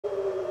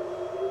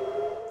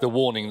The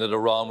warning that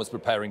Iran was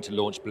preparing to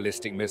launch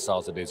ballistic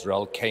missiles at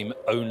Israel came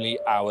only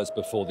hours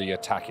before the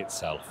attack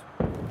itself.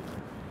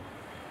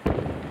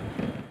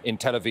 In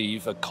Tel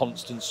Aviv, a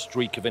constant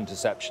streak of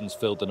interceptions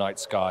filled the night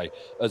sky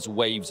as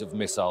waves of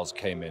missiles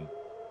came in.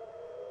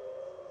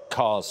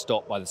 Cars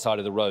stopped by the side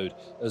of the road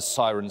as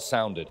sirens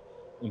sounded,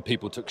 and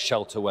people took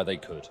shelter where they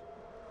could.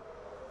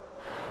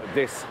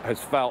 This has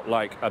felt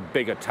like a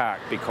big attack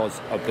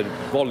because of the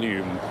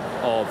volume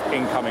of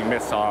incoming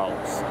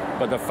missiles,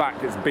 but the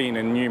fact it's been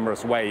in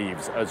numerous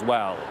waves as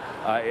well.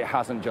 It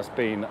hasn't just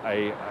been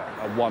a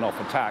one-off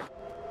attack.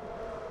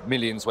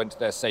 Millions went to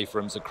their safe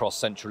rooms across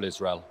central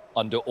Israel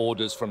under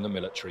orders from the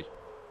military.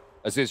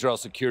 As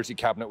Israel's security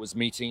cabinet was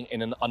meeting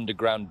in an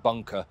underground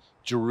bunker,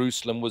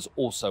 Jerusalem was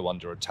also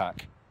under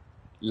attack.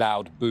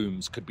 Loud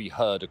booms could be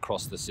heard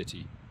across the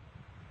city.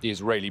 The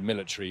Israeli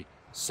military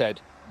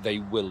said they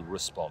will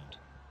respond.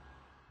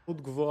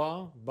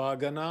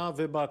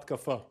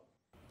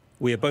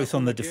 We are both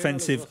on the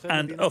defensive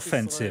and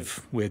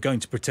offensive. We are going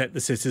to protect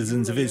the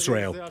citizens of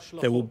Israel.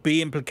 There will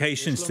be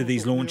implications to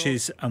these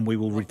launches, and we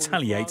will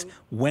retaliate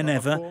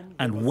whenever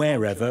and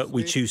wherever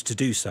we choose to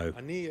do so.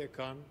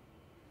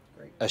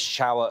 A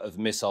shower of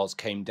missiles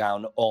came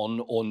down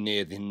on or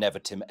near the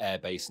Nevatim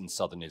airbase in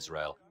southern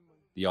Israel.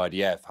 The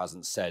IDF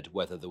hasn't said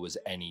whether there was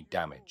any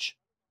damage.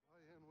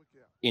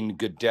 In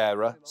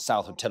Gadara,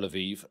 south of Tel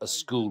Aviv, a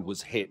school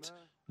was hit,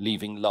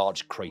 leaving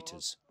large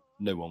craters.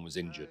 No one was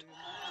injured.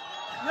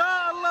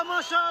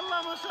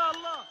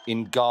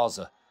 In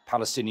Gaza,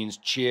 Palestinians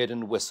cheered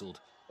and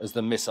whistled as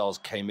the missiles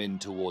came in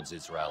towards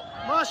Israel.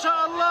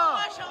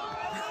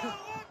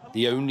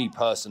 The only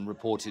person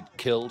reported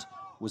killed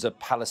was a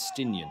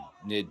Palestinian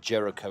near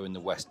Jericho in the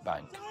West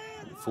Bank.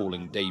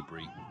 Falling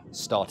debris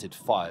started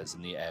fires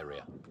in the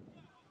area.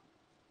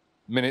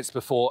 Minutes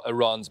before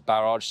Iran's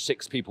barrage,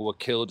 6 people were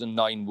killed and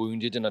 9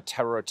 wounded in a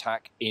terror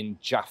attack in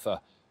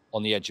Jaffa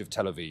on the edge of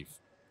Tel Aviv.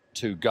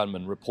 2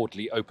 gunmen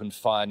reportedly opened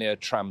fire near a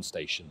tram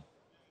station.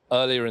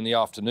 Earlier in the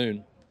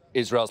afternoon,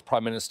 Israel's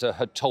prime minister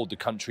had told the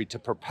country to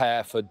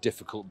prepare for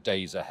difficult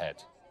days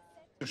ahead.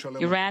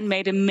 Iran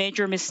made a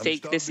major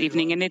mistake this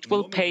evening, and it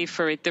will pay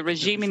for it. The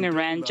regime in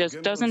Iran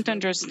just doesn't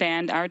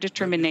understand our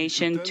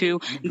determination to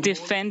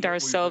defend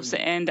ourselves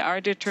and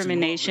our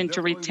determination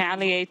to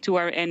retaliate to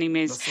our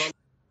enemies.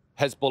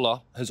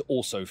 Hezbollah has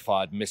also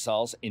fired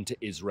missiles into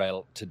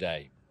Israel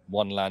today.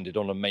 1 landed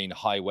on a main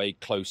highway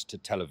close to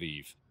Tel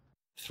Aviv.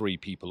 3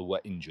 people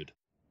were injured.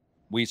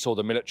 We saw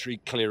the military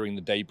clearing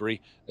the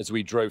debris as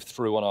we drove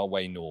through on our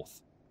way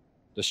north.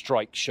 The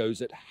strike shows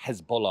that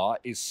Hezbollah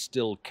is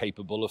still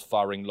capable of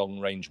firing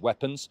long-range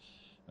weapons,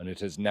 and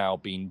it has now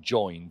been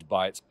joined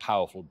by its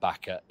powerful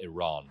backer,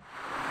 Iran.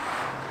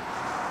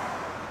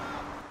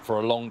 For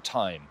a long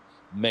time,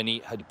 many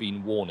had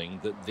been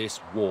warning that this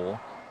war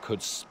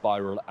could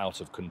spiral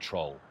out of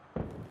control.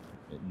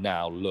 It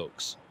now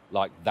looks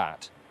like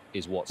that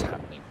is what's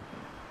happening.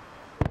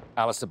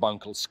 Alistair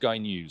Bunkall, Sky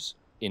News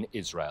in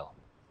Israel.